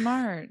 Oh,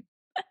 smart.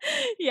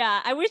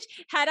 Yeah, I wish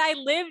had I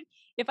lived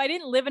if I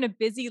didn't live in a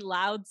busy,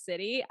 loud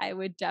city, I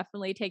would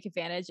definitely take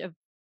advantage of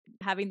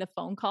having the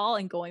phone call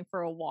and going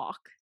for a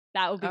walk.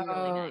 That would be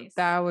really Oh, nice.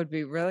 that would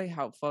be really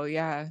helpful,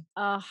 yeah.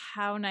 Oh,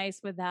 how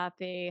nice would that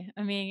be?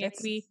 I mean, if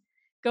It's we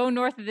go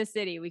north of the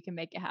city, we can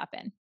make it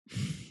happen.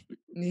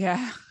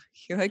 yeah,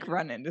 you, like,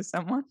 run into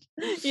someone.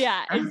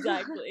 Yeah,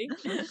 exactly.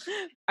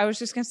 I was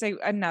just gonna say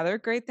another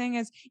great thing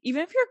is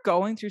even if you're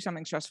going through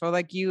something stressful,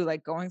 like you,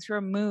 like going through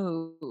a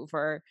move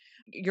or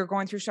you're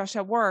going through stress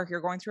at work, you're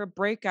going through a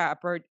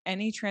breakup or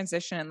any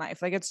transition in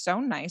life, like, it's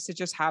so nice to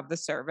just have the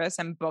service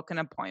and book an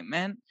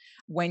appointment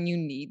when you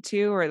need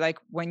to, or, like,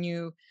 when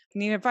you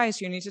need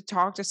advice, you need to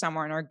talk to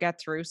someone or get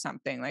through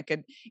something, like,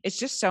 it's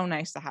just so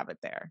nice to have it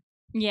there.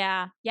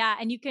 Yeah, yeah,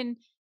 and you can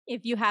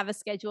if you have a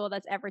schedule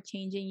that's ever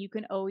changing, you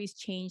can always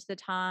change the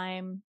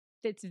time.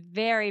 It's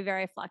very,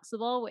 very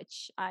flexible,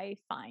 which I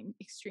find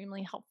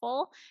extremely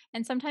helpful.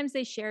 And sometimes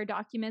they share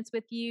documents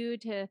with you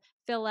to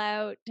fill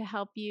out to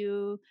help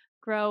you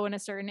grow in a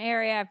certain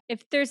area.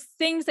 If there's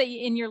things that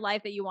in your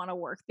life that you want to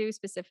work through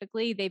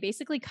specifically, they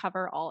basically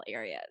cover all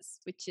areas,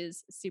 which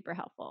is super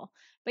helpful.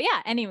 But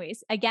yeah,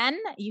 anyways, again,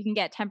 you can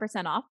get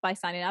 10% off by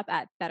signing up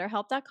at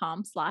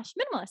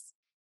betterhelp.com/minimalist.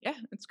 Yeah,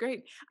 it's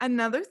great.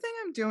 Another thing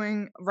I'm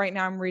doing right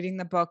now, I'm reading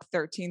the book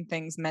 13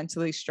 Things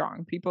Mentally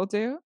Strong People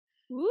Do.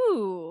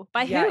 Ooh,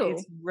 by Yeah, who?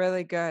 it's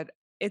really good.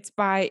 It's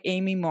by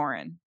Amy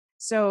Morin.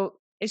 So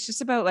it's just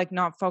about like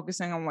not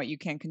focusing on what you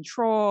can't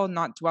control,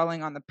 not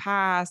dwelling on the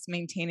past,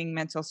 maintaining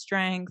mental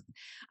strength.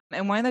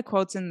 And one of the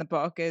quotes in the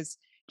book is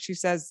she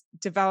says,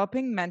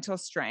 developing mental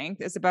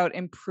strength is about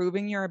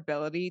improving your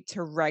ability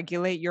to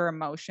regulate your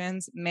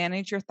emotions,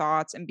 manage your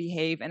thoughts, and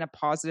behave in a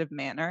positive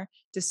manner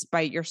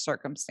despite your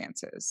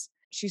circumstances.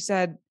 She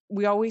said,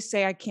 we always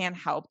say I can't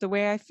help the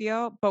way I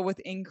feel, but with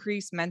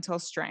increased mental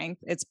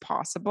strength, it's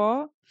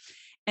possible.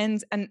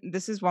 And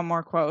this is one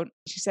more quote.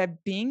 She said,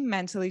 being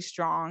mentally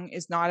strong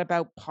is not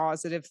about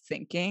positive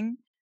thinking,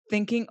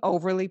 thinking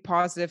overly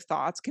positive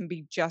thoughts can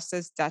be just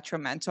as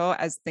detrimental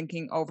as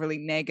thinking overly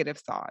negative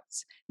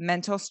thoughts.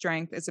 Mental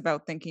strength is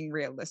about thinking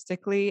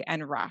realistically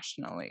and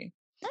rationally.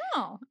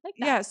 Oh, I like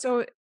that. Yeah,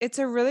 so it's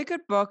a really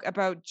good book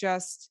about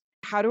just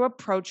how to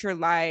approach your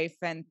life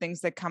and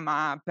things that come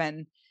up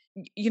and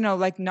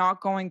like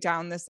not going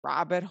down this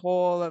rabbit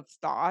hole of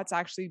thoughts,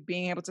 actually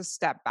being able to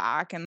step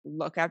back and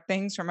look at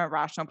things from a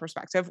rational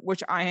perspective,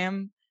 which I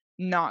am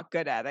not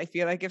good at. I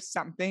feel like if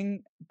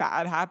something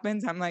bad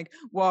happens, I'm like,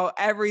 well,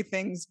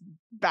 everything's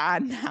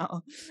bad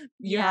now.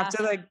 You have Yeah.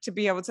 to like to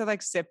be able to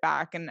like sit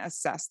back and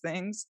assess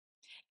things.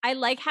 I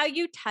like how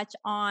you touch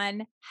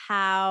on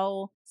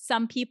how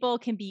some people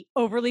can be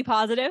overly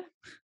positive.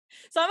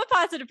 So I'm a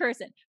positive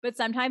person, but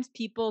sometimes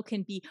people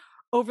can be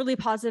overly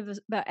positive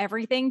about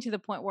everything to the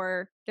point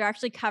where they're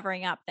actually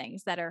covering up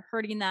things that are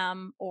hurting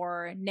them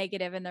or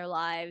negative in their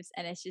lives.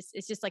 And it's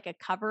just like a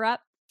cover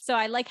up. So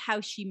I like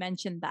how she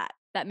mentioned that.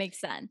 That makes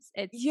sense.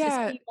 It's just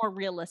Yeah, being more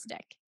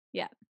realistic.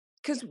 Yeah.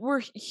 because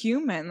we're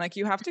human. Like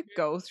you have to Mhm.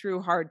 go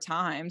through hard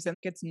times and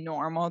it's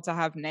normal to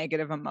have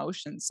negative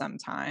emotions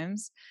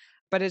sometimes.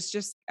 But it's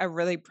just a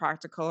really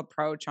practical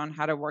approach on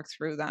how to work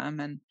through them.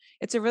 And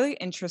it's a really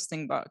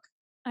interesting book.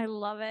 I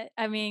love it.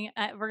 I mean,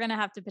 we're gonna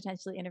have to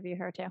potentially interview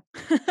her too.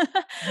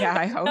 Yeah,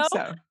 I hope know,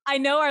 so. I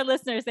know our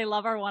listeners, they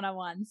love our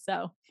one-on-ones,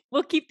 so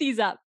we'll keep these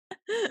up.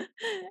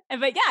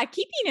 But yeah,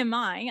 keeping in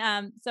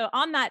mind, so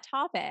on that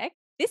topic,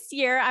 this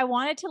year I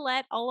wanted to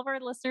let all of our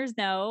listeners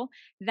know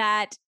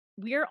that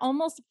we're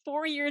almost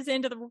 4 years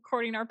into the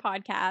recording our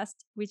podcast,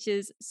 which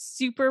is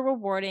super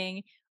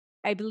rewarding.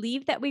 I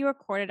believe that we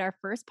recorded our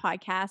first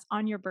podcast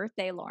on your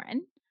birthday,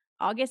 Lauren,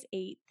 August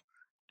 8th,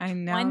 I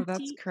know,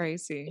 that's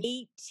crazy.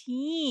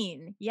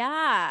 2018.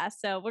 Yeah.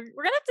 So we're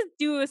gonna have to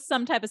do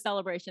some type of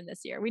celebration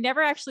this year. We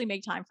never actually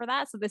make time for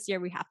that. So this year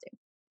we have to.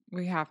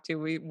 We have to.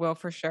 We will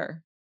for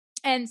sure.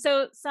 And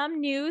so, some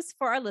news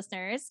for our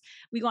listeners.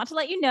 We want to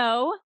let you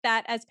know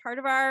that as part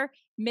of our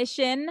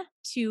mission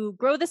to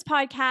grow this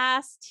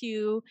podcast,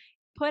 to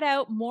put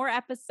out more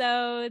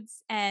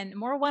episodes and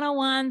more one on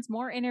ones,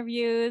 more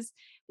interviews,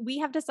 we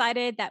have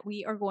decided that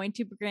we are going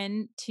to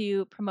begin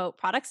to promote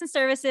products and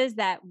services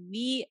that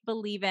we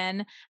believe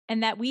in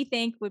and that we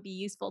think would be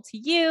useful to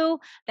you,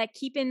 that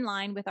keep in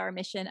line with our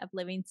mission of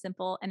living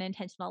simple and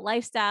intentional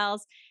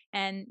lifestyles.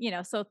 And,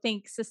 so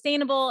think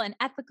sustainable and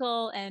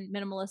ethical and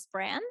minimalist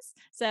brands.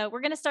 So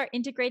we're going to start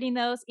integrating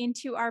those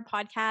into our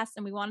podcast.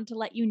 And we wanted to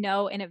let you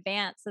know in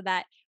advance so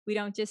that we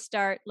don't just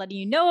start letting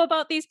you know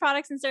about these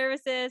products and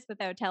services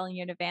without telling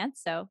you in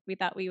advance. So we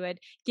thought we would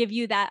give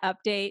you that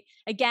update.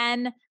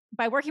 Again,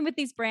 by working with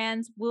these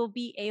brands, we'll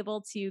be able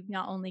to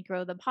not only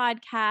grow the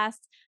podcast,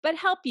 but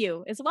help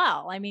you as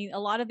well. I mean, a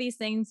lot of these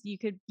things you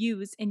could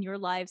use in your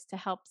lives to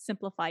help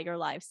simplify your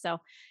life. So,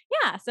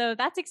 yeah, so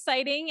that's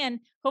exciting. And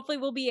hopefully,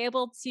 we'll be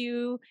able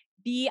to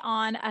be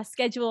on a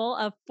schedule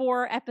of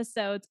 4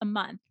 episodes a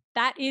month.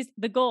 That is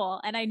the goal.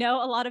 And I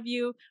know a lot of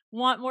you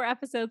want more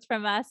episodes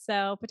from us.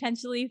 So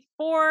potentially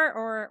 4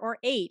 or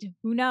 8,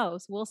 who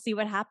knows? We'll see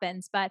what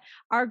happens. But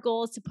our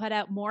goal is to put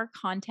out more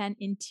content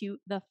into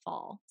the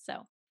fall.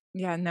 So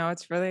Yeah, no,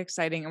 it's really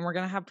exciting. And we're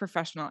gonna have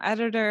professional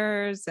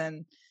editors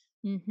and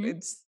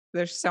mhm.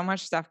 there's so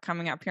much stuff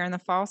coming up here in the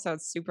fall. So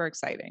it's super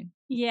exciting.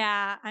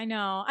 Yeah, I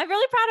know. I'm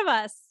really proud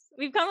of us.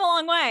 We've come a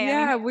long way. I mean,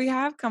 Yeah, we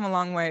have come a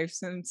long way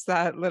since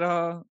that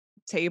little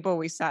table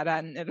we sat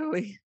at in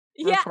Italy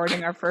yeah,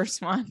 recording our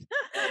first one.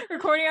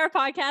 recording our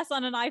podcast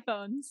on an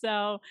iPhone.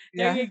 So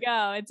there Yeah. you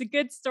go. It's a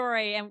good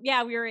story. And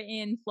yeah, we were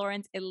in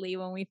Florence, Italy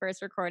when we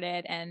first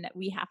recorded, and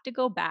we have to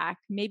go back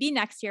maybe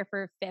next year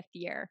for a 5th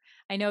year.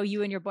 I know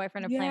you and your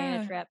boyfriend are planning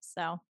a Yeah. trip.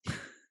 So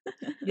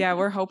Yeah,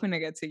 we're hoping to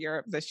get to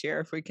Europe this year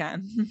if we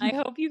can. I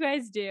hope you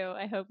guys do.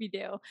 I hope you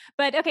do.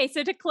 But okay,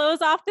 so to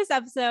close off this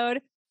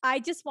episode, I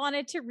just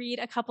wanted to read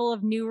a couple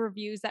of new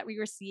reviews that we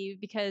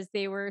received because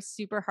they were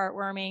super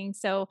heartwarming.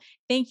 So,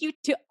 thank you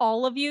to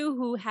all of you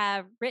who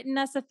have written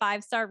us a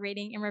 5-star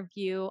rating and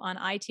review on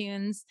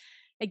iTunes.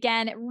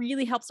 Again, it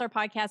really helps our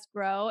podcast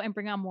grow and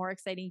bring on more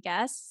exciting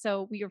guests.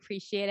 So, we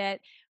appreciate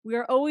it. We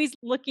are always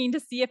looking to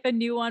see if a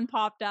new one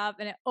popped up,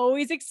 and it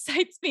always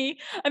excites me.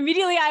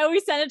 Immediately, I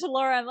always send it to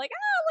Laura. I'm like,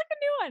 look, a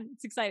new one.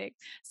 It's exciting.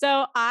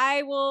 So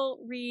I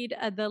will read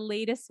the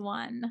latest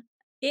one.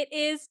 It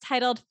is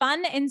titled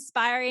Fun,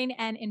 Inspiring,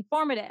 and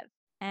Informative.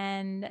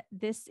 And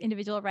this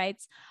individual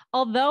writes,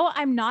 although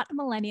I'm not a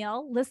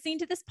millennial, listening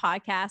to this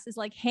podcast is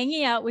like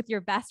hanging out with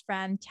your best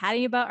friend,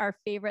 chatting about our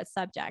favorite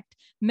subject,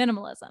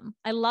 minimalism.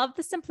 I love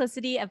the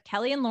simplicity of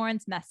Kelly and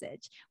Lauren's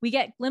message. We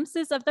get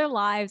glimpses of their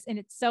lives, and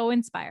it's so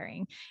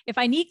inspiring. If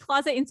I need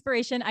closet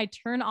inspiration, I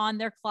turn on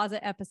their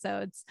closet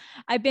episodes.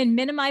 I've been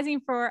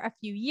minimizing for a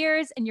few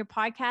years, and your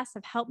podcasts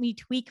have helped me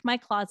tweak my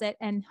closet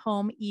and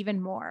home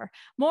even more.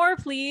 More,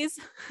 please.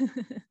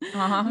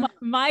 Uh-huh.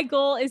 My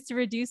goal is to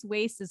reduce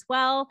waste as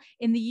well.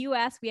 In the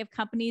US, we have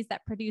companies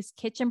that produce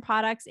kitchen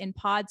products in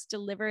pods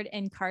delivered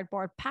in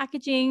cardboard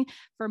packaging.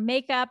 For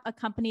makeup, a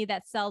company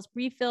that sells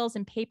refills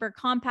and paper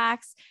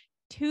compacts.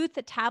 tooth,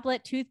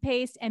 tablet,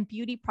 toothpaste, and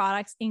beauty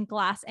products in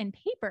glass and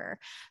paper.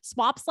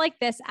 Swaps like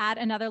this add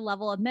another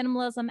level of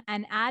minimalism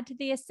and add to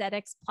the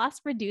aesthetics,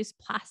 plus reduce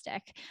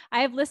plastic.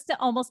 I have listened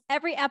to almost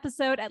every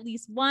episode at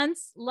least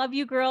once. Love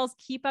you girls.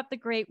 Keep up the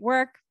great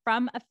work,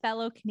 from a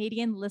fellow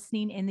Canadian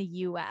listening in the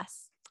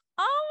US.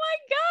 Oh my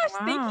gosh.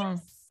 Thank Wow. you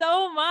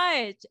so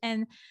much.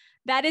 And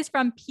that is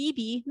from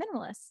PB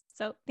Minimalist.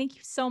 So thank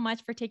you so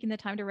much for taking the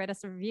time to write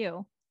us a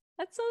review.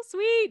 That's so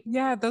sweet.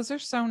 Yeah, those are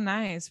so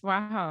nice.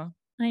 Wow.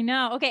 I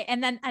know. Okay.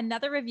 And then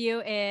another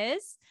review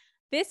is,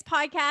 this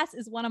podcast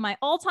is one of my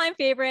all-time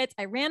favorites.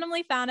 I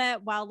randomly found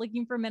it while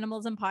looking for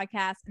minimalism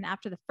podcasts. And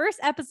after the first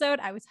episode,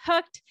 I was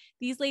hooked.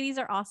 These ladies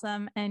are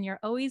awesome. And you're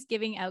always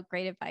giving out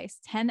great advice.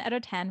 10 out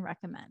of 10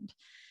 recommend.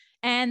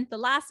 And the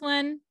last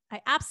one,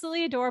 I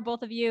absolutely adore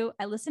both of you.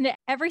 I listen to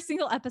every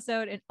single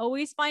episode and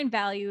always find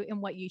value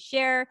in what you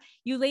share.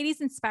 You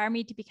ladies inspire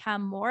me to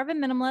become more of a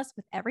minimalist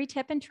with every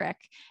tip and trick,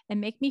 and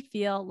make me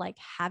feel like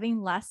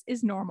having less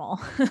is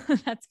normal.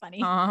 That's funny.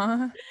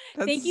 Aw,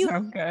 that's Thank you. so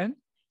good.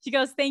 She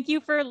goes, thank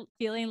you for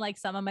feeling like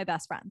some of my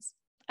best friends.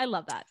 I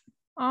love that.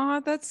 Oh,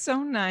 that's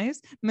so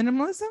nice.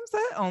 Minimalism's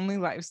the only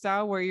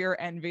lifestyle where you're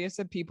envious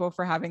of people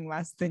for having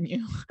less than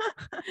you.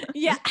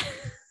 Yeah.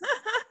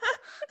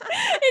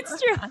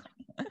 It's true.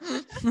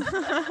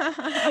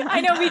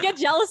 I know, we get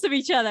jealous of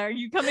each other.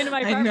 You come into my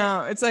apartment. I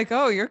know. It's like,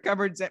 oh, your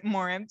cupboard's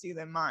more empty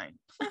than mine.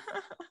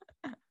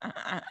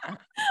 I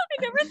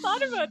never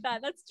thought about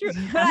that. That's true.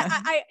 Yeah. But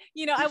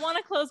I want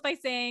to close by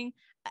saying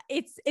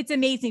it's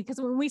amazing, because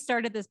when we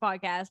started this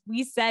podcast,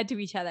 we said to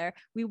each other,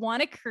 we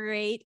want to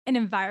create an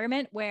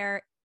environment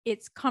where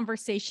it's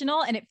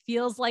conversational and it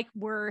feels like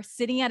we're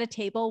sitting at a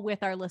table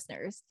with our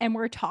listeners and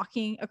we're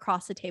talking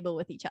across the table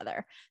with each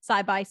other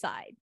side by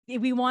side.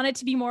 We want it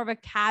to be more of a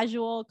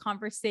casual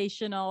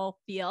conversational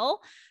feel.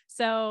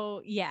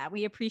 So yeah,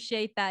 we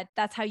appreciate that.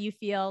 That's how you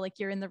feel, like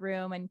you're in the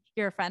room and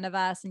you're a friend of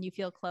us and you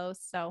feel close.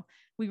 So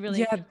we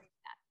really appreciate that.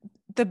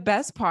 The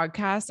best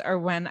podcasts are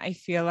when I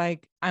feel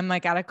like I'm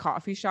like at a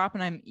coffee shop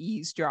and I'm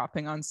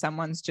eavesdropping on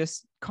someone's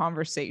just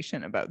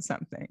conversation about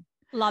something.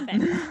 Love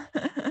it.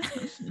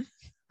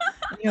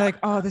 You're like,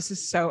 oh, this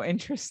is so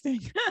interesting.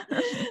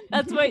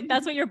 That's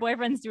what your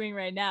boyfriend's doing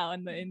right now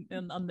on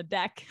the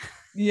deck.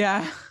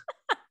 Yeah.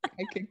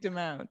 I kicked him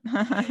out.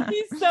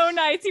 He's so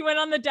nice. He went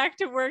on the deck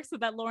to work so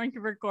that Lauren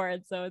could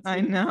record. So it's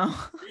I know.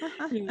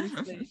 really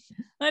sweet.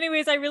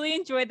 Anyways, I really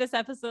enjoyed this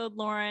episode,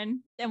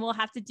 Lauren, and we'll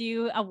have to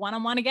do a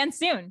one-on-one again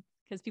soon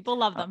because people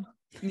love them.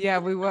 Yeah,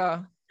 we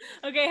will.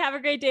 Okay. Have a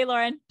great day,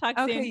 Lauren. Talk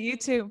soon. Okay, you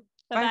too.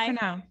 Bye-bye. Bye for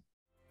now.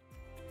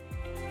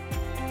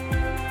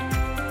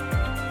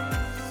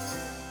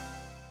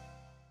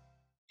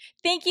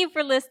 Thank you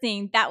for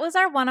listening. That was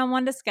our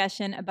one-on-one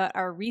discussion about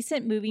our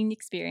recent moving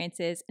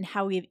experiences and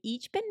how we have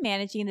each been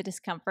managing the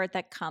discomfort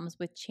that comes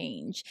with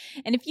change.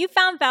 And if you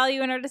found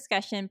value in our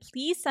discussion,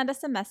 please send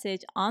us a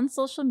message on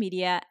social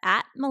media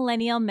at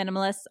Millennial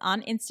Minimalists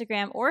on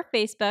Instagram or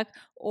Facebook,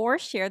 or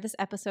share this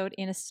episode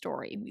in a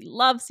story. We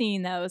love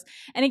seeing those.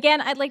 And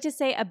again, I'd like to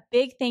say a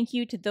big thank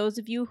you to those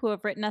of you who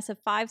have written us a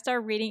 5-star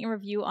rating and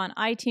review on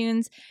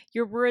iTunes.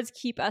 Your words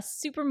keep us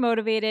super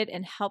motivated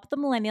and help the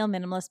Millennial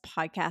Minimalist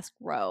podcast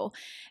grow.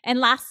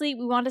 And lastly,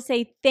 we want to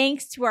say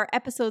thanks to our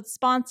episode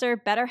sponsor,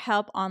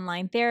 BetterHelp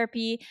Online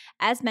Therapy.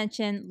 As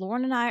mentioned,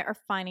 Lauren and I are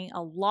finding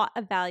a lot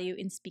of value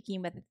in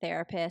speaking with a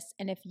therapist.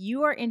 And if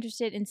you are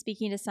interested in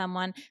speaking to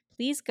someone,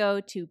 please go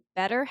to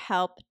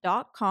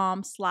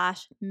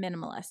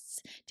betterhelp.com/minimalists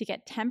to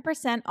get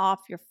 10% off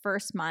your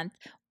first month,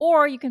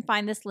 or you can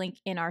find this link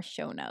in our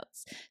show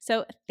notes.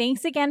 So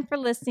thanks again for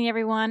listening,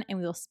 everyone, and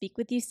we will speak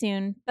with you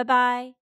soon. Bye-bye.